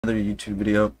Another YouTube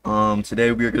video.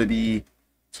 Today we are going to be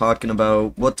talking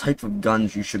about what type of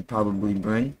guns you should probably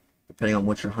bring, depending on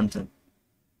what you're hunting.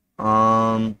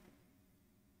 Um,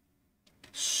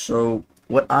 so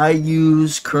what I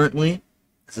use currently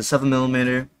is a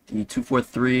 7mm, the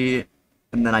 243,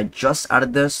 and then I just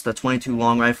added this, the 22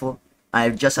 long rifle. I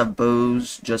just have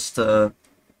bows just to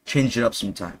change it up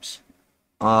sometimes.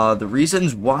 The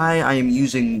reasons why I am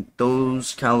using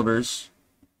those calibers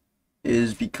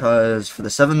is because for the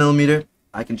 7mm,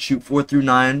 I can shoot 4 through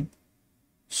 9,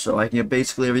 so I can get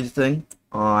basically everything.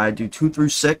 I do 2 through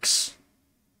 6,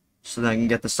 so that I can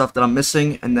get the stuff that I'm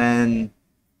missing, and then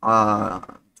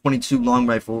 22 long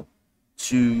rifle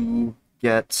to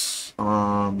get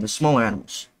the smaller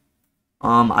animals.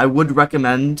 I would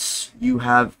recommend you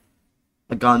have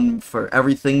a gun for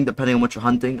everything, depending on what you're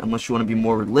hunting, unless you want to be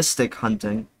more realistic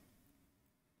hunting.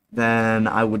 Then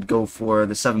I would go for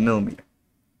the 7mm.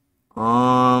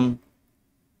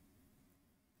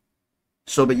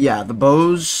 But yeah, the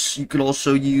bows you could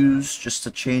also use just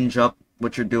to change up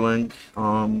what you're doing.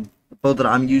 The bow that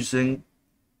I'm using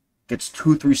gets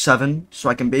 2 through 7, so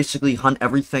I can basically hunt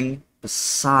everything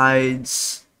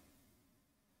besides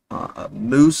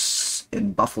moose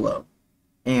and buffalo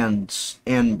and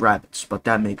rabbits, but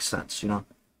that makes sense, you know.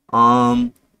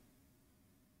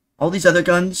 All these other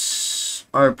guns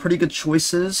are pretty good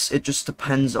choices. It just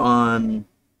depends on,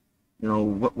 you know,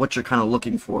 what you're kind of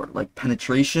looking for, like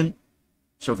penetration.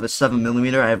 So for the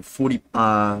 7mm, I have 40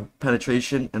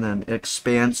 penetration, and then it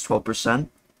expands 12%.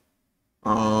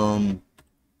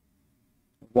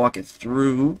 Walk it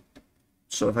through.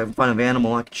 So if I can find an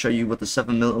animal, I can show you what the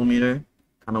 7mm,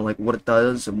 kind of like what it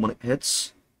does and when it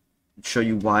hits. Show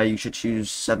you why you should choose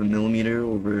 7mm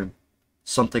over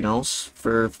something else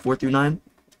for 4 through 9.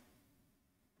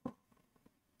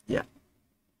 Yeah.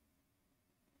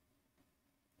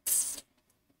 It's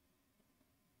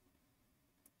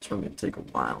probably gonna take a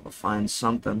while to find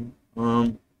something.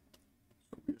 We're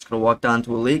just gonna walk down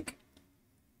to a lake.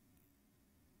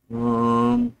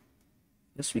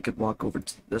 Guess we could walk over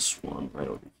to this one right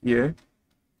over here.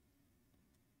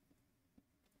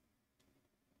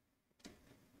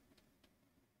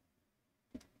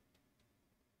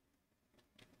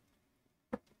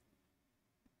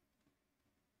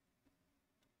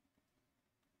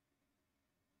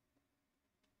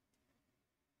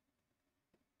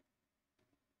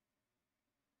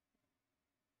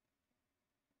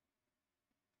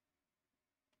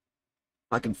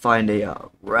 If I can find a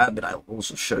rabbit, I'll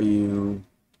also show you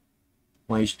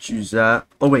why you should choose that.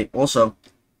 Oh wait, also,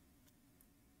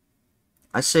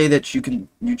 I say that you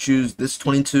choose this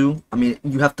 22. I mean,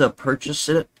 you have to purchase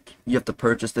it. You have to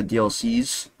purchase the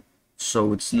DLCs,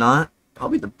 so it's not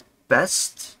probably the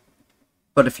best.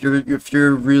 But if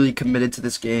you're really committed to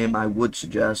this game, I would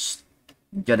suggest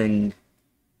getting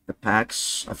the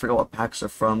packs. I forgot what packs are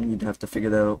from. You'd have to figure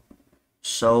that out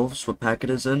yourselves, what pack it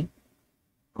is in.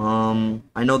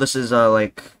 I know this is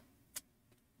like, I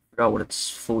forgot what it's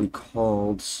fully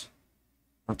called.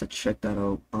 I'll have to check that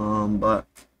out. But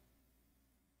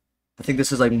I think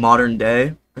this is like modern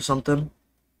day or something.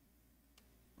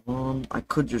 I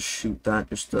could just shoot that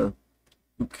just to,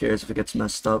 who cares if it gets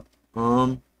messed up.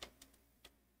 So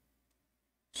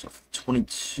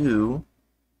 22.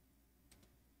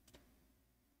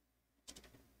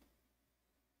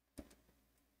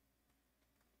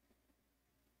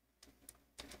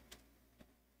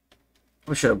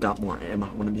 I should have got more ammo,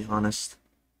 I want to be honest.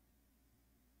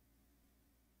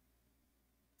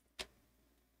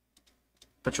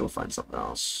 Bet you'll find something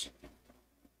else.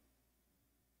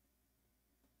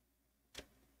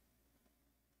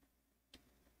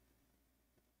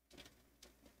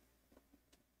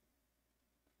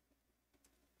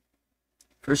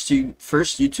 First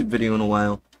YouTube video in a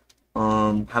while.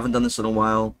 Haven't done this in a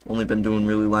while. Only been doing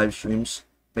really live streams.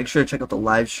 Make sure to check out the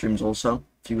live streams also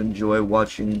if you enjoy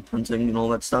watching hunting and all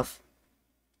that stuff.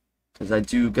 Because I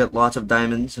do get lots of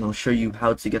diamonds, and I'll show you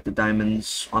how to get the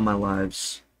diamonds on my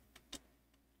lives.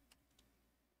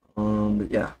 But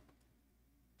yeah.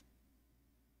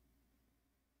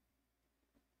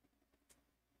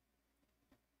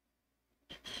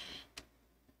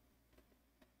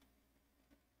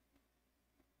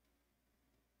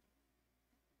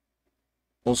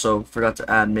 Also, forgot to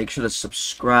add, make sure to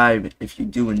subscribe if you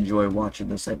do enjoy watching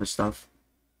this type of stuff.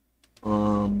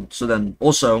 So then,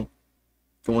 also,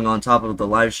 going on top of the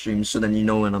live stream, so then you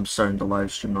know when I'm starting to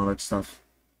live stream and all that stuff.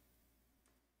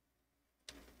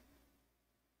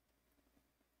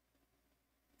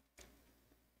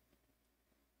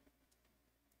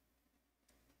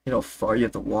 You know how far you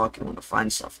have to walk in order to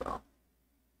find stuff, though.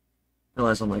 I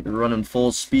realize I'm like running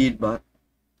full speed, but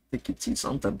I think you'd see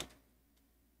something.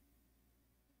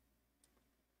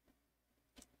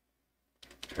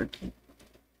 turkey.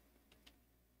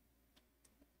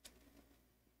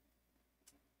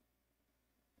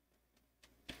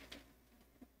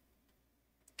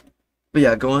 But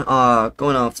yeah, going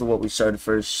off to what we started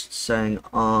first saying,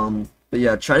 but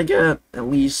yeah, try to get at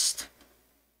least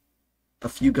a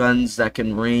few guns that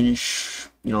can range,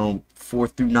 4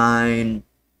 through 9,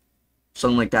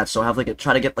 something like that. So have like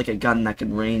try to get like a gun that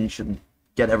can range and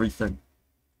get everything.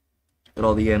 Get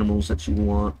all the animals that you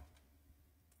want.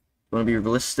 You want to be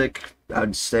realistic?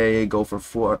 I'd say go for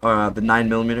the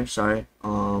 9mm. Sorry,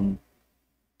 or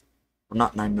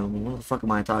not 9mm. What the fuck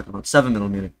am I talking about?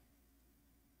 7mm.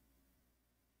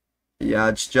 Yeah,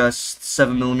 it's just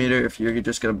 7mm. If you're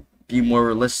just gonna be more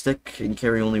realistic and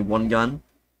carry only one gun,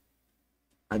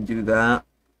 I'd do that.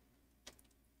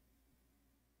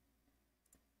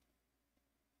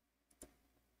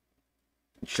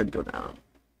 It should go down.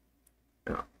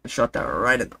 Yeah, I shot that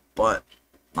right in the butt.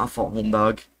 My fault, home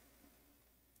dog.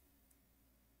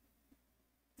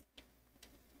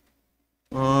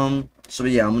 So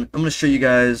yeah, I'm gonna show you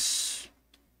guys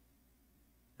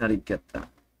how to get that.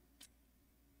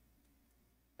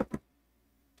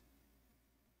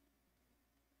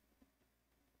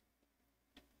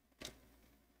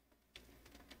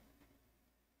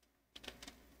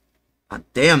 God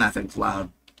damn, that thing's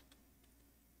loud.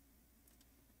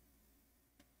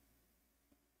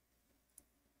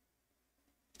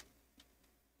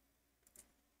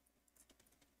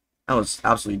 That was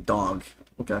absolutely dog.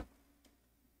 Okay.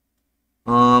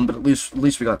 But at least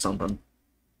we got something.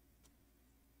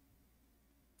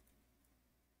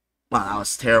 Wow, that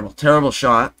was terrible. Terrible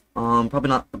shot. Probably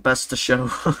not the best to show.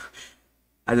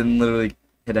 I didn't literally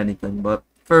hit anything, but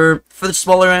for the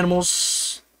smaller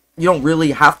animals, you don't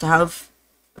really have to have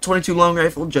a 22 long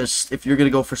rifle. Just if you're gonna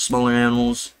go for smaller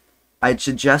animals, I'd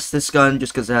suggest this gun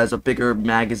just because it has a bigger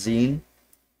magazine.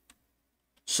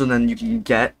 So then you can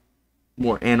get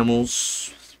more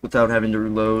animals without having to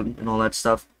reload and all that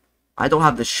stuff. I don't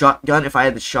have the shotgun. If I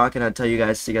had the shotgun, I'd tell you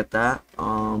guys to get that.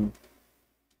 I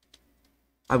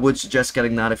would suggest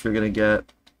getting that if you're gonna get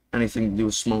anything to do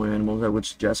with smaller animals. I would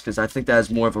suggest because I think that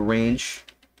has more of a range.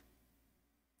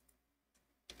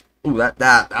 Ooh, that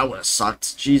would have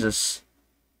sucked. Jesus,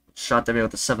 shot at me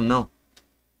with a 7mm.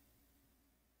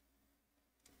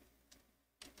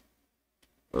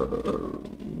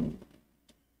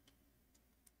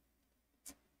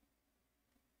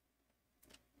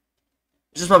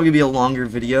 This is probably gonna be a longer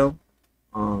video.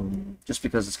 Just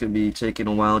because it's gonna be taking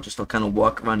a while, just to kind of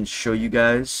walk around and show you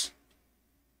guys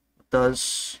what it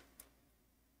does.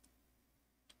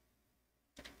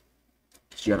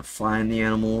 You gotta find the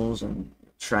animals and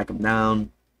track them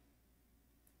down.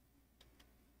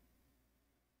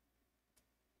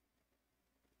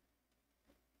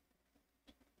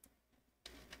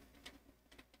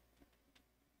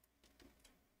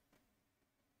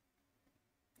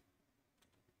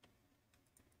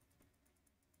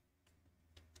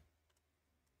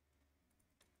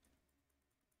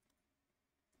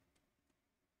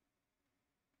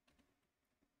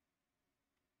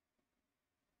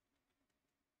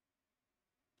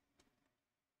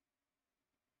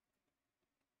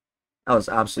 That was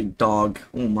absolute dog.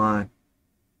 Oh my.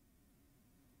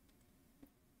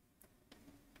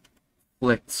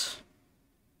 Flicked.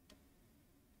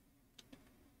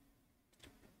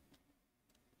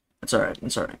 That's alright.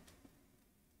 That's alright.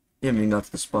 You haven't even got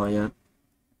to the spot yet.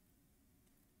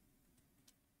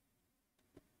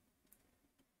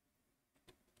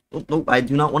 Oh, nope, I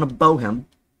do not want to bow him.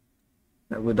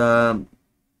 That would,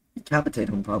 decapitate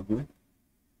him, probably.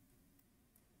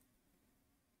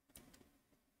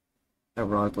 That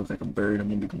rock looked like a bird, I'm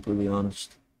gonna be completely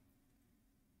honest.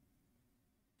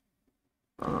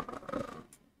 Uh,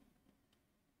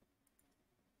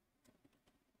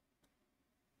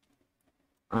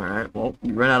 Alright, well,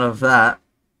 you ran out of that.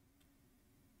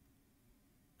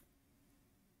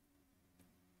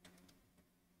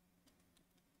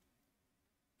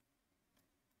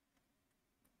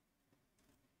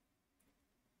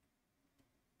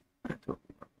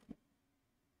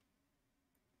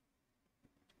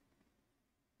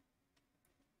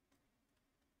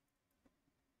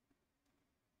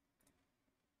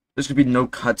 There's gonna be no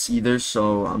cuts either,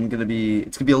 so it's gonna be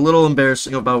a little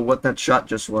embarrassing about what that shot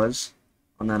just was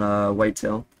on that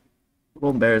whitetail. A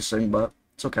little embarrassing, but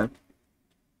it's okay.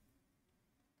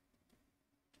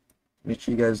 Make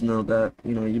sure you guys know that,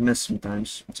 you miss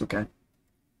sometimes. It's okay.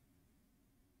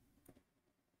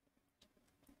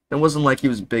 It wasn't like he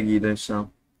was big either, so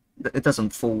it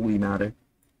doesn't fully matter.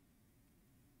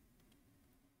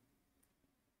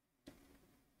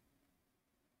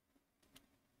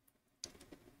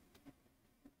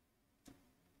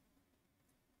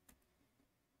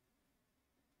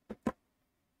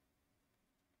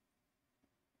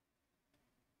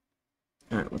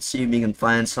 Alright, let's see if we can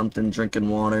find something drinking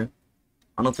water.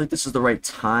 I don't think this is the right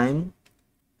time.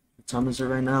 What time is it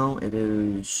right now? It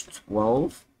is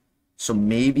 12. So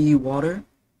maybe water?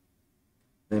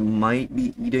 They might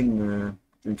be eating or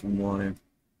drinking water.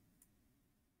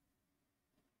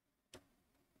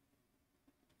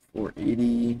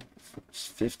 480,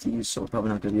 450, so we're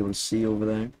probably not going to be able to see over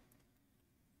there.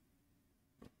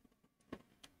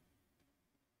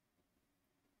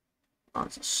 Oh,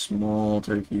 it's a small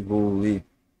turkey, holy.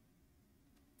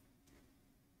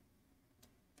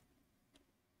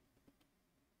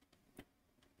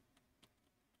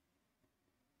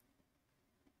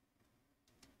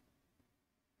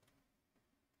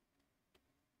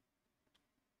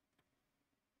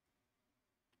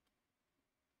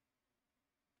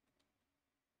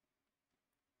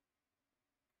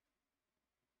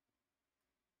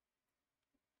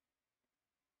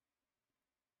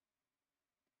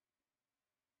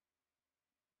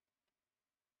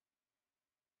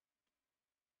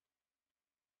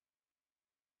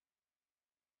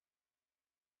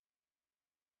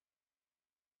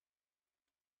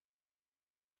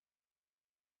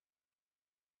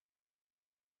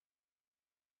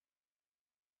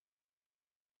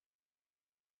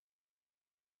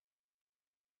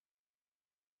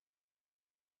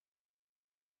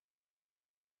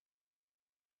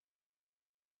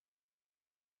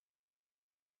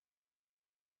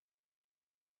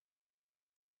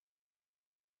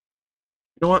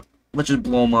 You know what? Let's just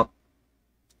blow them up.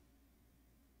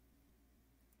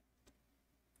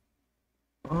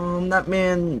 That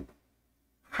man,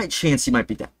 high chance he might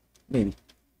be dead. Maybe.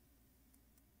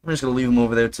 I'm just gonna leave him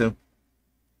over there too.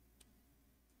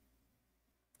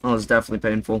 Oh, it's definitely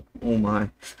painful. Oh my.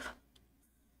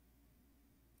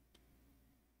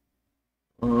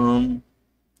 Um,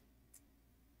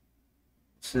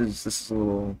 this is a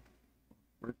little.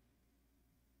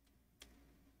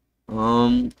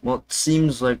 Well, it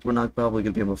seems like we're not probably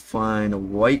gonna be able to find a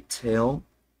whitetail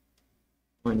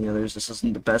or any others. This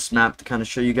isn't the best map to kind of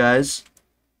show you guys.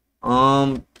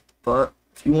 But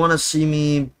if you want to see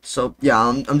me, so yeah,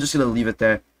 I'm just gonna leave it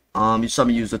there. You saw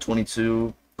me use the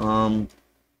 22.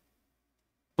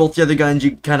 Both the other guns,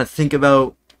 you kind of think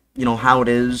about, you know, how it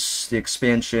is, the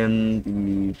expansion,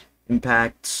 the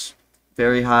impact,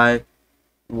 very high.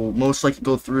 Will most likely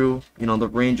go through, you know, the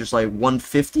range is like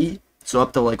 150, so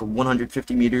up to like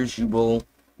 150 meters you will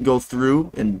go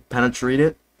through and penetrate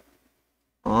it.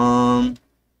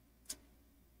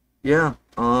 Yeah,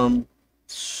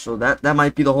 so that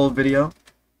might be the whole video.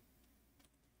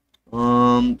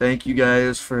 Thank you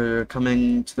guys for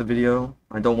coming to the video.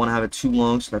 I don't want to have it too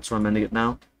long, so that's why I'm ending it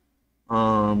now.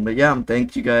 But yeah,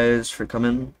 thank you guys for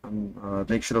coming.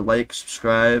 Make sure to like,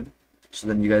 subscribe, so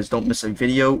then you guys don't miss a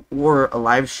video or a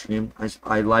live stream.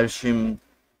 I live stream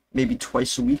maybe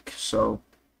twice a week, so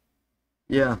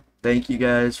yeah, thank you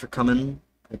guys for coming.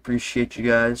 I appreciate you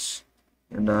guys,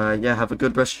 and yeah, have a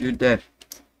good rest of your day.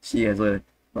 See you guys later.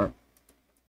 Bye.